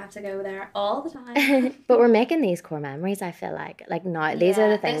 I'm just going to have to go there all the time. But we're making these core memories, I feel like now these are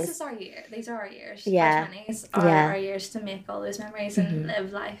the things. This is our year. These are our years. Our 20s are our years to make all those memories and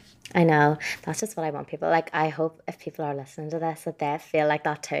live life. I know. That's just what I want people, like, I hope if people are listening to this that they feel like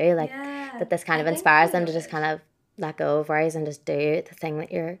that too, like that this kind of inspires them to just kind of let go of worries and just do the thing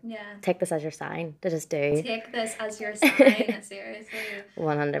that you're take this as your sign to just do. Take this as your sign. Seriously.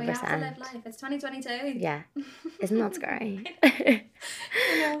 100%. We have to live life. It's 2022. Yeah. Isn't that scary?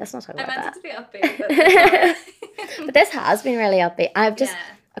 Let's not talk about that. I meant it to be upbeat. But this has been really upbeat. I've just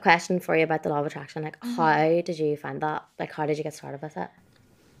a question for you about the law of attraction. Like, how did you find that? Like, how did you get started with it?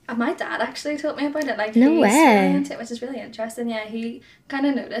 My dad actually taught me about it. Like, no way. Into it, which is really interesting. Yeah, he kind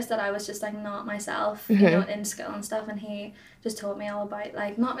of noticed that I was just like not myself, you know, in school and stuff, and he just told me all about,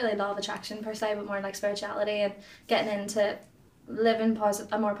 like, not really law of attraction per se, but more like spirituality and getting into living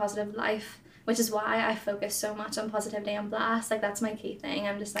a more positive life, which is why I focus so much on positivity and blast. Like, that's my key thing.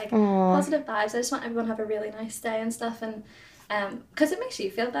 I'm just like, positive vibes. I just want everyone to have a really nice day and stuff, and because it makes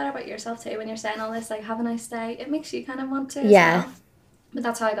you feel better about yourself too when you're saying all this, like, have a nice day. It makes you kind of want to as well. But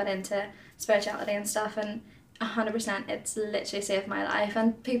that's how I got into spirituality and stuff, and 100% it's literally saved my life,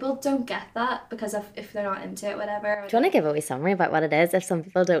 and people don't get that because if they're not into it, whatever. Do you want to give a wee summary about what it is if some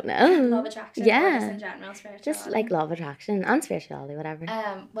people don't know? Law of attraction, or just in general spirituality. Just like law of attraction and spirituality, whatever.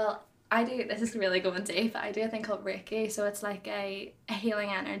 Well, I do, this is really going deep, I do a thing called Reiki, so it's like a healing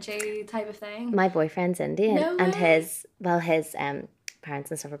energy type of thing. My boyfriend's Indian, and his parents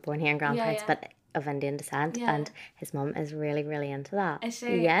and stuff were born here and grandparents, but of Indian descent, and his mum is really, really into that. Is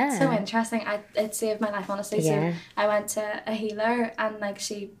she? Yeah. It's so interesting. It saved my life, honestly. So I went to a healer, and like,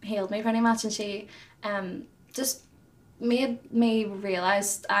 she healed me pretty much, and she just made me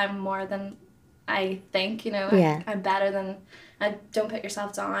realise I'm more than I think, you know. I'm better than, I don't put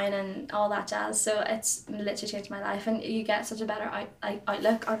yourself down and all that jazz. So it's literally changed my life, and you get such a better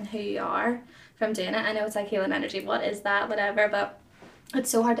outlook on who you are from doing it. I know it's like healing energy, what is that, whatever, but it's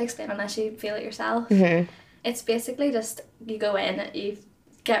so hard to explain unless you feel it yourself. It's basically just you go in, you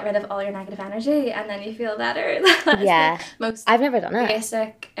get rid of all your negative energy, and then you feel better. Yeah. Most I've never done it.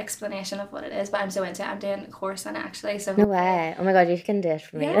 Basic explanation of what it is, but I'm so into it. I'm doing a course on it actually. So no way. Oh my god, you can do it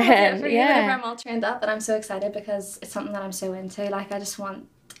for me. Yeah, I'll do it for you whenever I'm all trained up. But I'm so excited because it's something that I'm so into. Like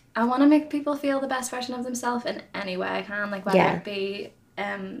I want to make people feel the best version of themselves in any way I can. Like whether it be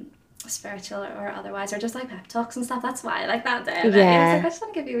spiritual or otherwise, or just like pep talks and stuff. That's why I like that day. Yeah. I just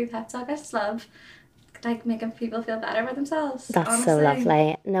want to give you a wee pep talk. I just love like making people feel better about themselves. That's honestly. So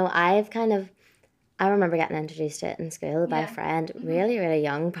lovely. No, I remember getting introduced to it in school by a friend really, really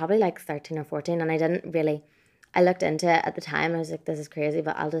young, probably like 13 or 14, and I looked into it at the time. I was like, this is crazy,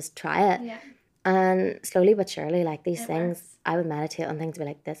 but I'll just try it. Yeah. And slowly but surely, like these things, works. I would meditate on things and be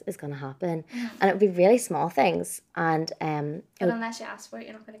like, this is going to happen. And it would be really small things. And but unless you ask for it,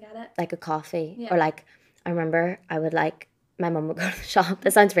 you're not going to get it. Like a coffee. Or like, I remember I would like, my mum would go to the shop.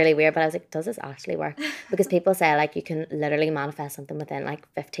 This sounds really weird, but I was like, does this actually work? Because people say like you can literally manifest something within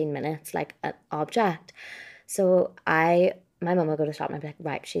like 15 minutes, like an object. So my mum would go to the shop and I'd be like,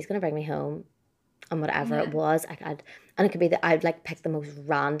 right, she's going to bring me home. And whatever it was, and it could be that I'd like pick the most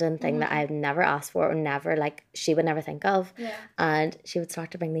random thing that I'd never asked for or never like she would never think of. Yeah. And she would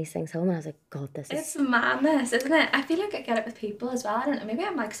start to bring these things home and I was like, God, it's madness, isn't it? I feel like I get it with people as well. I don't know, maybe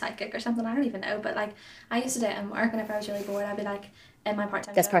I'm like psychic or something, I don't even know, but like I used to do it in work, and if I was really bored I'd be like, in my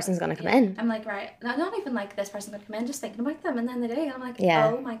part-time this person's gonna come in. I'm like, right, not even like this person's gonna come in, just thinking about them, and then they do, and I'm like,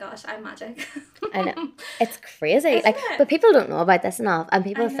 oh my gosh, I'm magic. I know, it's crazy. Isn't like it? But people don't know about this enough, and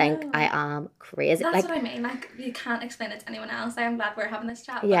people think I am crazy. That's like, what I mean. Like you can't explain it to anyone else. I'm glad we're having this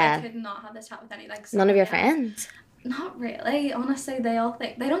chat. But I could not have this chat with any like none of your friends. Not really. Honestly, they don't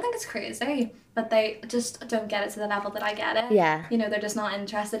think it's crazy, but they just don't get it to the level that I get it. Yeah. You know, they're just not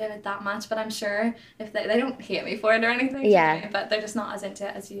interested in it that much. But I'm sure if they don't hate me for it or anything. Yeah. You know, but they're just not as into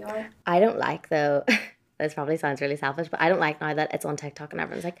it as you are. I don't like though. This probably sounds really selfish, but I don't like now that it's on TikTok and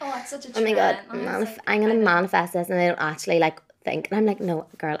everyone's like, oh, it's such a trend. Oh my god, I'm gonna manifest this, and they don't actually like think. And I'm like, no,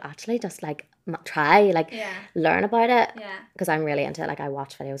 girl, actually just like try, like learn about it. Yeah. Because I'm really into it. Like I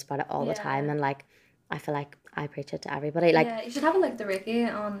watch videos about it all the time, and like I feel like I preach it to everybody. Like you should have a look at the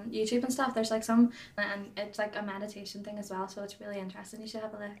Reiki on YouTube and stuff. There's like some, and it's like a meditation thing as well, so it's really interesting. You should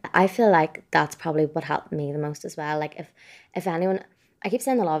have a look. I feel like that's probably what helped me the most as well. Like if anyone, I keep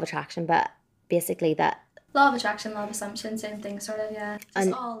saying the law of attraction, but basically that law of attraction, law of assumption, same thing sort of, yeah. Just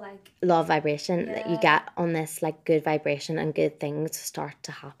and all like law of vibration that you get on this like good vibration and good things start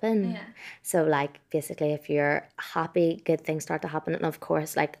to happen. Yeah. So like basically if you're happy, good things start to happen, and of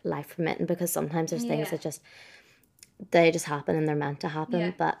course like life permitting, because sometimes there's things that they just happen and they're meant to happen.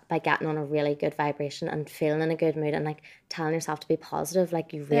 Yeah. But by getting on a really good vibration and feeling in a good mood and like telling yourself to be positive,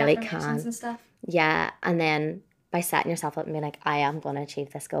 like you really can. And stuff. Yeah. And then by setting yourself up and being like, I am going to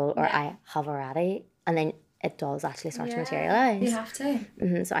achieve this goal, or I have already, and then it does actually start to materialise. You have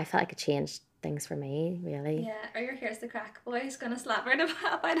to. So I felt like it changed things for me, really. Yeah. Or your Here's the Crack boys going to slap her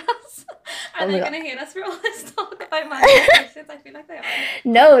about us? Are they going to hate us for all this talk about manifestations? I feel like they are.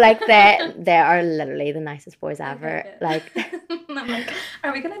 No, like they are literally the nicest boys ever. Like, I'm like,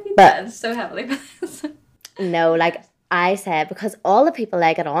 are we going to be judged so heavily by this? No, like I said, because all the people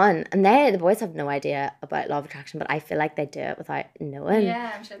leg it on, and the boys have no idea about law of attraction, but I feel like they do it without knowing.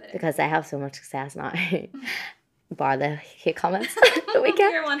 Yeah, I'm sure they do. Because they have so much success now. Bar the hate comments that we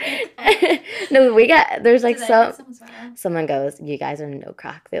get. No, we get, there's like someone goes, you guys are no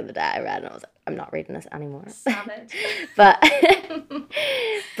crack. The other day I read and I was like, I'm not reading this anymore. Savage. but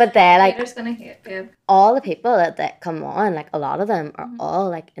they're like, haters gonna hate you. All the people that come on, like a lot of them are all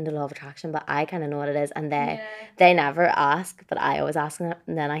like into law of attraction, but I kind of know what it is, and they never ask, but I always ask them,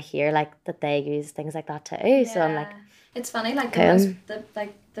 and then I hear like that they use things like that too. So I'm like, it's funny, like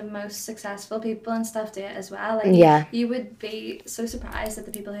the most successful people and stuff do it as well. Like you would be so surprised at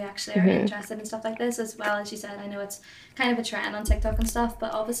the people who actually are interested in stuff like this, as well. As you said, I know it's kind of a trend on TikTok and stuff,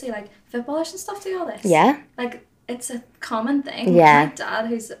 but obviously like footballers and stuff do all this. Yeah. Like it's a common thing. Yeah. My dad,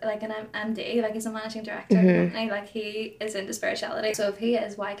 who's like an MD, like he's a managing director of a company, like he is into spirituality. So if he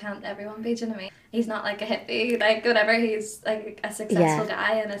is, why can't everyone be? Do you know what I mean? He's not like a hippie, like whatever. He's like a successful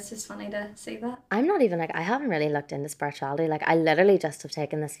guy, and it's just funny to see that. I'm not even like, I haven't really looked into spirituality. Like I literally just have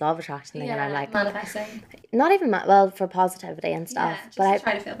taken this law of attraction thing, and I'm like manifesting. Not even well, for positivity and stuff. Yeah, just but I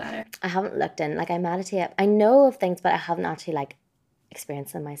try to feel better. I haven't looked in. Like I meditate. I know of things, but I haven't actually like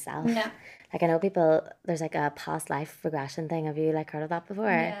experienced them myself. Yeah. Like I know people, there's like a past life regression thing. Have you like heard of that before?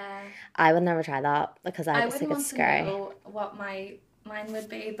 Yeah. I would never try that because I just think it's scary. I wouldn't want to know what my mine would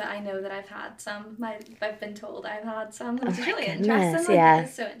be, but I know that I've had some. I've been told I've had some, which is really goodness, interesting. yeah.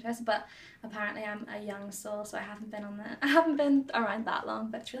 It's so interesting, but apparently I'm a young soul, so I haven't been around that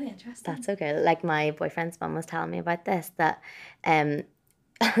long, but it's really interesting. That's so good. Like my boyfriend's mum was telling me about this, that they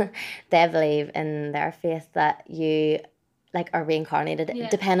believe in their faith that you like are reincarnated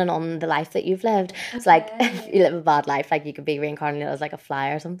depending on the life that you've lived. Okay. So like if you live a bad life, like you could be reincarnated as like a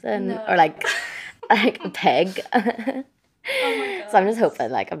fly or something, or like a pig. Oh my god. So I'm just hoping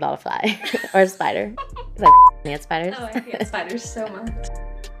like I'm not a fly or a spider. Because I hate spiders. Oh, I hate spiders so much.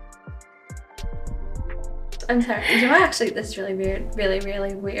 I'm sorry. You know, actually, this is really weird. Really,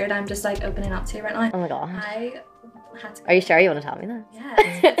 really weird. I'm just like opening up to you right now. Oh my god. I had to. Are you sure you want to tell me that? Yeah,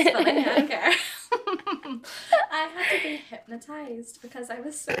 it's funny. I don't care. I had to be hypnotized because I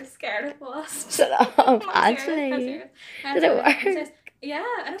was so scared of wasps. Shut up. Actually. Did it work? Yeah.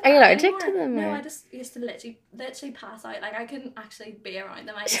 Are you allergic to them? No, I just used to literally pass out. Like I couldn't actually be around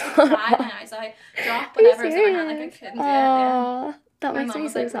them. I used to cry my eyes out, drop whatever was in my hand. Like I couldn't do it. Yeah. That makes me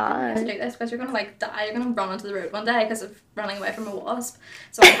so sad. You do this because you're gonna like die. You're gonna run onto the road one day because of running away from a wasp.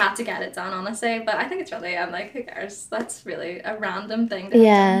 So I had to get it done, honestly. But I think it's really, I'm like, who cares? That's really a random thing to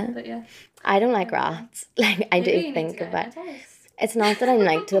have done. But yeah. I don't like rats. Like I do think about. It's not that I'm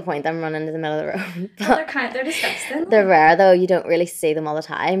like to the point that I'm running into the middle of the road. But they're disgusting. They're rare though. You don't really see them all the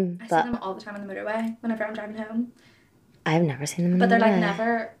time. I see them all the time on the motorway whenever I'm driving home. I've never seen them. But they're like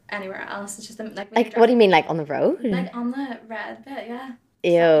never anywhere else. It's just like what do you mean, like on the road? Like on the red bit, yeah.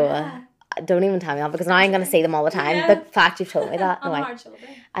 Ew. So, yeah. Don't even tell me that because now I'm going to see them all the time. Yeah. The fact you've told me that. On the hard shoulder.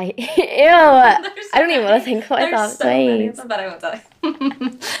 Ew. I don't even want to think about that. So many of them, but I won't tell you.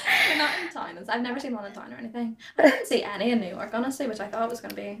 They're not in town. I've never seen one in town or anything. I didn't see any in New York, honestly, which I thought was going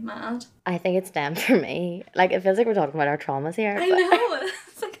to be mad. I think it's them for me. Like, it feels like we're talking about our traumas here. I know.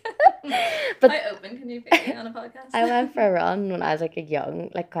 It's like, but how open can you be on a podcast? I went for a run when I was like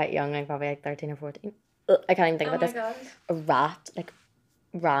quite young, like probably like 13 or 14. I can't even think about this. God. A rat, like,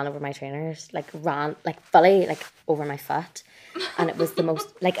 ran over my trainers, like fully like over my foot, and it was the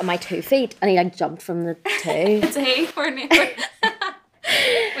most like my 2 feet, and he like jumped from the 2. It's a he for me.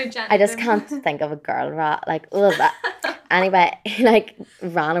 I just can't think of a girl rat like that. Anyway, he like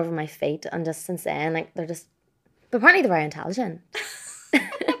ran over my feet, and just since then like but apparently they're very intelligent.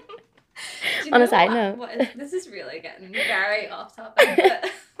 On a side note, this is really getting very off topic.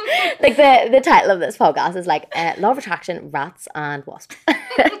 But like the title of this podcast is like Law of Attraction, Rats and Wasps.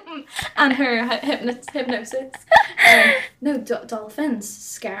 And her hypnosis. No, dolphins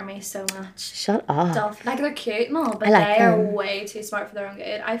scare me so much. Shut up. Like they're cute and all, but they are way too smart for their own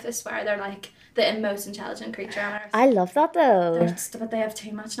good. I swear they're like the most intelligent creature on earth. I love that though. But they have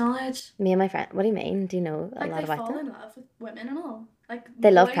too much knowledge. Me and my friend. What do you mean? Do you know a lot about them? They fall in love with women and all. Like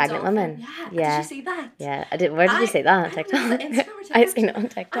they love pregnant women. Yeah. Did you see that? Yeah, I did. Where did you see that? On TikTok. I seen it on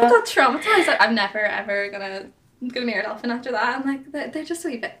TikTok. I got traumatized. Like, I'm never ever gonna near a dolphin after that. I'm like, they're just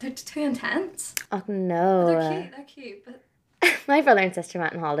they're too intense. Oh no. They're cute, but. My brother and sister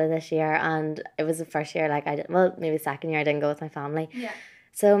went on holiday this year, and it was the first year like maybe the second year I didn't go with my family. Yeah.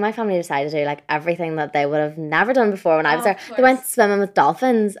 So my family decided to do like everything that they would have never done before when I was there. They went swimming with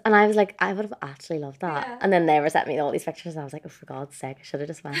dolphins, and I was like, I would have actually loved that. Yeah. And then they were sent me all these pictures, and I was like, oh, for God's sake, I should have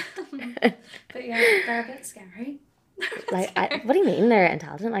just went. But yeah, they're a bit scary. Like, what do you mean they're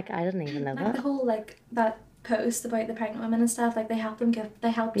intelligent? Like, I didn't even know that. The whole that post about the pregnant women and stuff, like they helped them give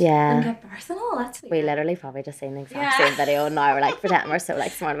birth and all. That's we literally probably just seen the exact same video, and now we're like pretending we're so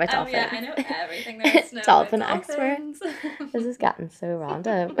like smart about dolphins. Yeah, I know everything there is to know dolphin experts. This is getting so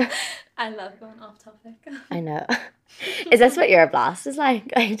random. I love going off topic. I know. Is this what your blast is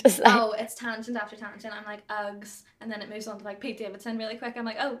like? Oh, it's tangent after tangent. I'm like Uggs, and then it moves on to like Pete Davidson really quick. I'm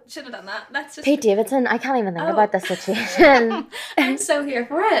like, oh, shouldn't have done that. That's just Pete Davidson. I can't even think about this situation. I'm so here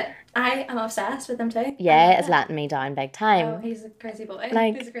for it. I am obsessed with him too. Yeah, it's letting me down big time. Oh, he's a crazy boy.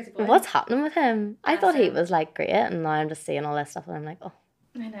 Like, he's a crazy boy. What's happening with him? I thought he was like great, and now I'm just seeing all this stuff, and I'm like, oh.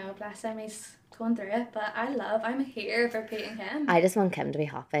 I know, bless him. He's going through it, but I'm here for Pete and Kim. I just want Kim to be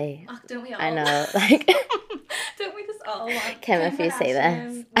happy. Oh, don't we all? I know, like. Don't we just all want Kim, if you see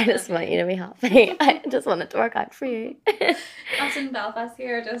this, I just want you to be happy. I just want it to work out for you. Us in Belfast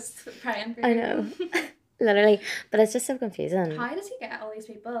here just praying for you. I know. Literally. But it's just so confusing. How does he get all these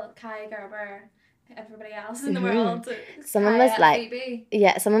people? Kai, Gerber, everybody else in the world. Someone was like, Phoebe.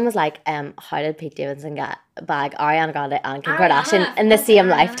 Yeah, someone was like, how did Pete Davidson get a bag Ariana Grande and Kim Kardashian in the same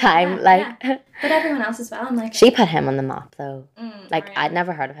lifetime? Yeah, like, yeah. But everyone else as well. I'm like, she put him on the map though. Like Ariana. I'd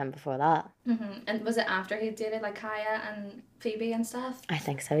never heard of him before that. And was it after he dated like Kaya and Phoebe and stuff? I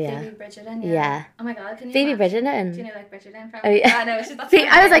think so. Yeah. Phoebe Bridgerton. Yeah. Oh my God, can you? Phoebe Bridgerton. Do you know like Bridgerton from? Oh yeah. I know. She's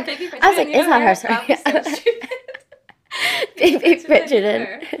I was like, is that her? Sorry. Phoebe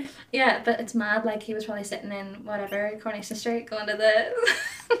Bridgerton. Yeah, but it's mad. Like he was probably sitting in whatever Coronation Street, going to the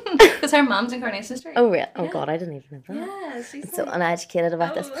because her mom's in Coronation Street. Oh really? Oh god, I didn't even know that. Yeah, she's I'm so uneducated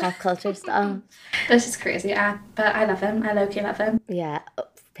about this pop culture stuff. This is crazy. But I love him. I low-key love him. Yeah.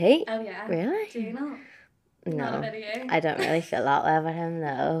 Pete? Oh yeah. Really? Do you not? No. Not a video. I don't really feel that way about him,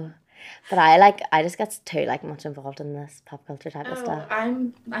 no. But I just get too like much involved in this pop culture type of stuff.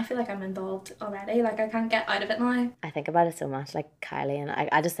 I feel like I'm involved already. Like I can't get out of it now. I think about it so much, like Kylie, and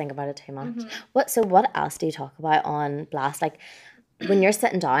I just think about it too much. What else do you talk about on Blast? Like when you're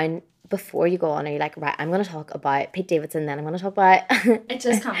sitting down before you go on, are you like, right, I'm gonna talk about Pete Davidson, then I'm gonna talk about It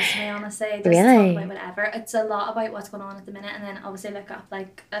just comes to me, honestly. Just really? talk about whatever. It's a lot about what's going on at the minute, and then obviously look up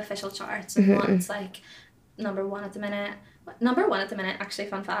like official charts and what's like number one at the minute. Number one at the minute, actually,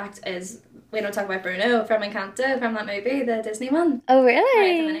 fun fact, is we don't talk about Bruno from Encanto, from that movie, the Disney one. Oh really?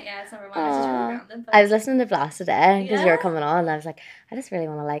 Right at the minute, yeah, it's number one. It's just really random. I was listening to Blast today because you were coming on, and I was like, I just really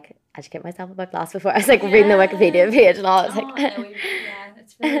want to like educate myself about Blast before I was like reading the Wikipedia page and all. I was like, no,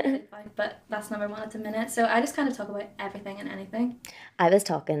 it's really fun, but that's number one at the minute. So I just kind of talk about everything and anything. I was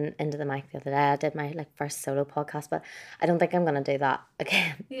talking into the mic the other day. I did my like first solo podcast, but I don't think I'm gonna do that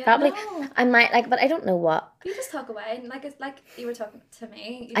again. Yeah, probably no. I might like, but I don't know what. You just talk away, and like it's like you were talking to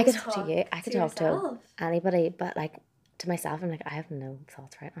me. I could talk to you. I could talk yourself. to anybody, but like to myself, I'm like I have no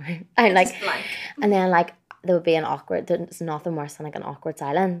thoughts right now. I'm like, and then like there would be an awkward. There's nothing worse than like an awkward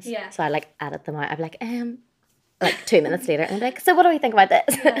silence. Yeah. So I like edit them out. I'd be like 2 minutes later, and I'm like, so what do we think about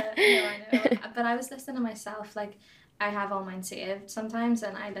this? Yeah, no, I know. But I was listening to myself, like, I have all mine saved sometimes,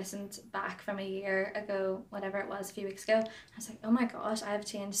 and I listened back from a year ago, whatever it was, a few weeks ago. I was like, oh my gosh, I've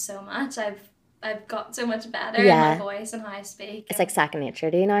changed so much. I've got so much better in my voice and how I speak. It's like second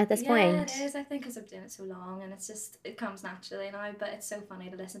nature to you now at this point. Yeah, it is, I think, because I've done it so long, and it comes naturally now, but it's so funny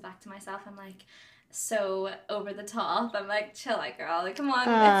to listen back to myself. I'm like, so over the top. I'm like, chill out, girl. Like, come on, it's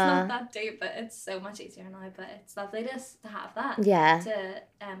not that deep, but it's so much easier now. But it's lovely to have that. Yeah. To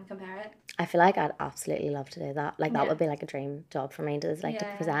compare it. I feel like I'd absolutely love to do that. Like that would be like a dream job for me to like to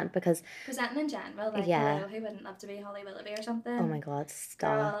present, because presenting in general, like hello, who wouldn't love to be Holly Willoughby or something? Oh my god,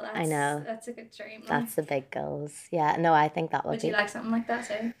 stop! Girl, I know that's a good dream. That's the big goals. Yeah, no, I think that would you like something like that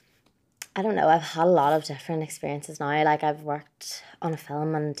too? I don't know. I've had a lot of different experiences now. Like I've worked on a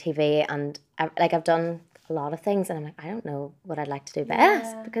film and TV, and I've done a lot of things, and I'm like, I don't know what I'd like to do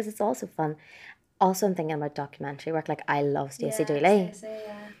best, because it's also fun. Also, I'm thinking about documentary work. Like I love Stacey Dooley.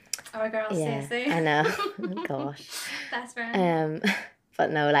 Our girl Stacey. I know. Gosh. Best friend.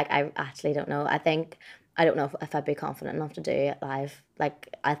 But no, like I actually don't know. I don't know if I'd be confident enough to do it live.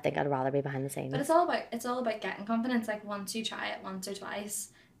 Like I think I'd rather be behind the scenes. But it's all about getting confidence. Like once you try it once or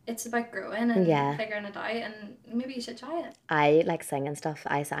twice, it's about growing and figuring it out, and maybe you should try it. I like singing stuff.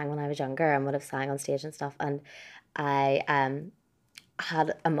 I sang when I was younger and would have sang on stage and stuff, and I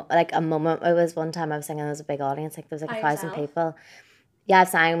had a moment. It was one time I was singing, there was a big audience, like there was like 1,000 people. Yeah, I've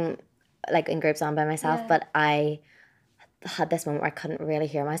sang like in groups and by myself, but I had this moment where I couldn't really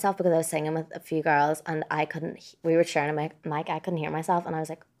hear myself because I was singing with a few girls, and we were sharing a mic, I couldn't hear myself, and I was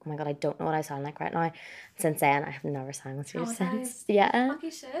like, oh my god, I don't know what I sound like right now. Since then, I have never sang on stage since. Yeah. Fuck,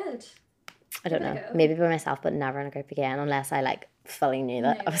 you should. I don't know. Maybe by myself, but never in a group again, unless I like fully knew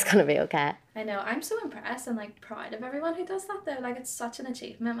that I was gonna be okay. I know. I'm so impressed and like proud of everyone who does that though. Like it's such an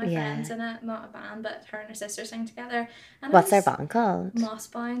achievement. My friend's in it, not a band, but her and her sister sing together. And what's their band called?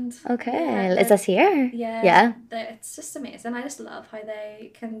 Mossbound. Okay. Yeah, is this here? Yeah. It's just amazing. I just love how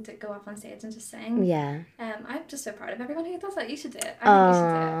they can go up on stage and just sing. Yeah. I'm just so proud of everyone who does that. You should do it. I think you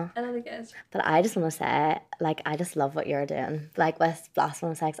should do it. It'll be good. But I just want to say, like, I just love what you're doing. Like with Blast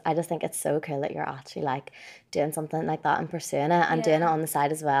on Sex, I just think it's so cool that you're actually like doing something like that and pursuing it and doing it on the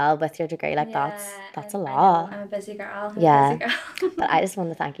side as well with your degree. Like that's a lot. I'm a busy girl. But I just want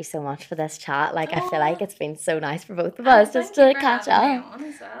to thank you so much for this chat. Like I feel like it's been so nice for both of us just to catch up.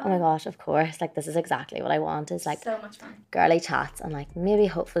 Oh my gosh, of course. Like this is exactly what I want, is like so much fun. Girly chats, and like maybe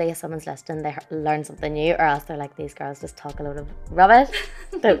hopefully if someone's listening they learn something new, or else they're like, these girls just talk a load of rubbish.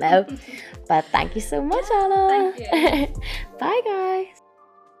 Don't know. But thank you so much, Anna. Thank you. Bye guys.